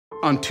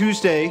On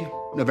Tuesday,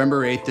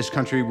 November 8th, this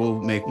country will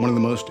make one of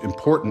the most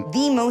important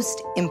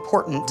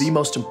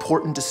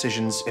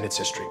decisions in its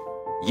history.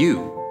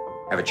 You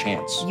have a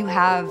chance. You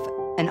have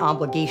an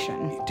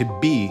obligation to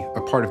be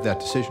a part of that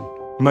decision.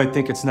 You might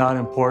think it's not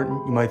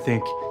important. You might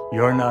think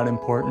you're not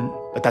important.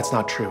 But that's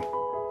not true.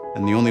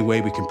 And the only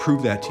way we can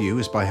prove that to you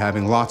is by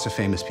having lots of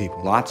famous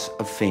people. Lots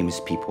of famous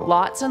people.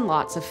 Lots and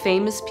lots of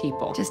famous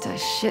people. Just a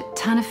shit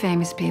ton of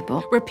famous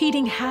people.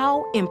 Repeating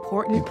how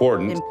important.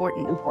 Important.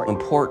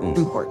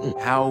 Important.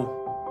 How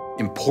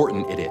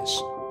important it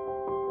is.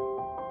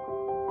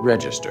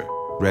 Register.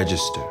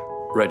 Register.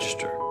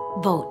 Register.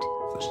 Vote.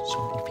 There's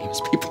so many famous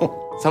people.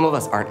 Some of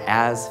us aren't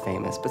as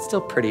famous, but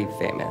still pretty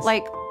famous.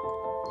 Like,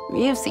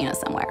 you've seen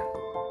us somewhere.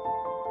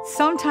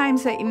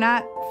 Sometimes a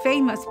not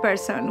famous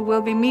person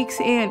will be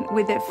mixed in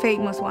with the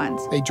famous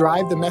ones. They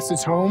drive the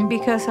message home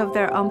because of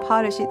their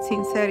unpolished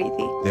sincerity.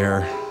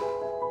 Their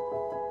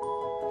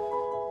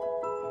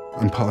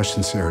unpolished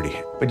sincerity.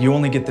 But you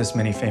only get this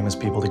many famous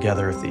people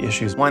together if the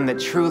issue's one that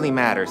truly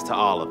matters to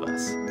all of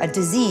us. a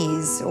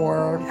disease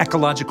or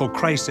ecological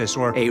crisis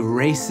or a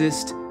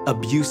racist,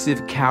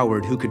 abusive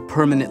coward who could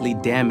permanently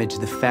damage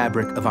the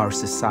fabric of our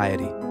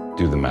society.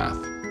 Do the math.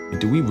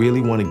 Do we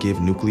really want to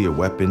give nuclear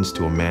weapons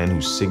to a man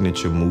whose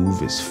signature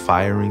move is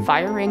firing?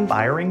 Firing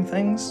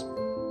things?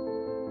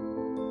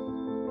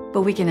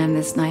 But we can end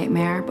this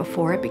nightmare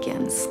before it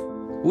begins.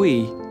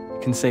 We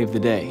can save the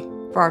day.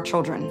 for our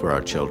children. For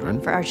our children.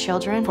 For our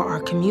children. For our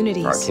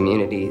communities. For our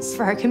communities.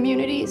 For our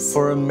communities.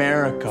 For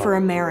America. For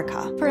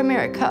America. For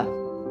America.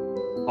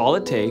 All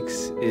it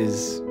takes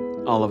is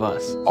all of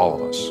us. All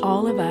of us.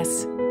 All of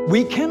us.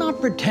 We cannot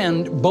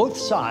pretend both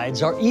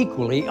sides are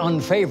equally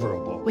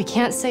unfavorable. We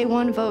can't say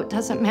one vote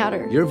doesn't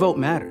matter. Your vote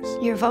matters.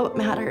 Your vote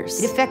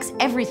matters. It affects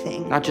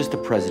everything. Not just the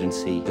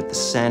presidency, but the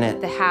Senate.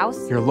 The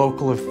House. Your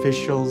local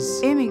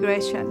officials.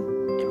 Immigration.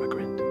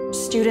 Immigrant.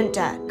 Student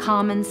debt.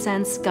 Common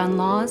sense gun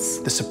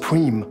laws. The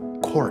Supreme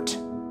Court.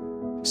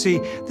 See,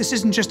 this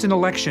isn't just an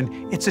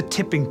election, it's a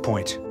tipping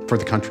point. For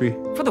the country.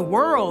 For the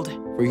world.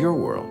 For your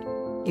world.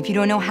 If you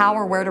don't know how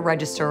or where to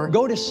register,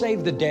 Go to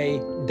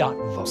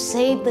savetheday.vote.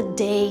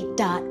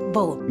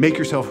 Savetheday.vote. Make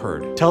yourself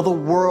heard. Tell the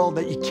world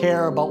that you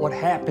care about what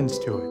happens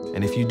to it.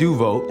 And if you do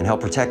vote, And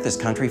help protect this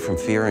country from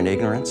fear and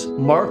ignorance.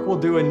 Mark will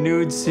do a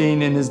nude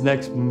scene in his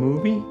next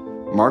movie.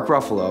 Mark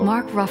Ruffalo.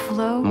 Mark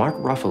Ruffalo. Mark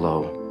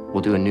Ruffalo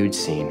will do a nude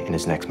scene in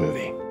his next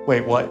movie.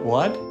 Wait, what?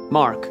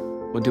 Mark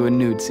will do a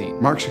nude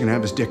scene. Mark's gonna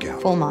have his dick out.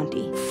 full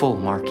Monty. Full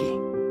Marky.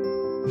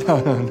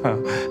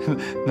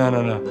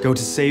 No. Go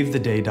to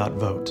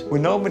savetheday.vote.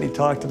 When nobody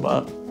talked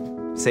about.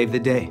 Save the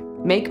day.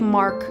 Make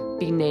Mark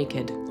be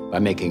naked. By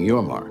making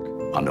your mark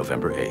on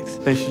November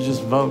 8th. They should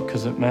just vote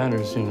because it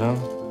matters, you know?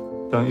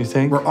 Don't you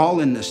think? We're all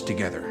in this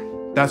together.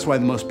 That's why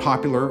the most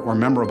popular or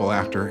memorable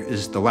actor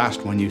is the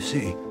last one you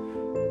see.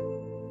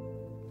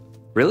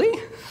 Really?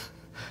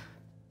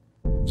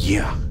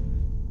 Yeah,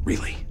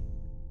 really.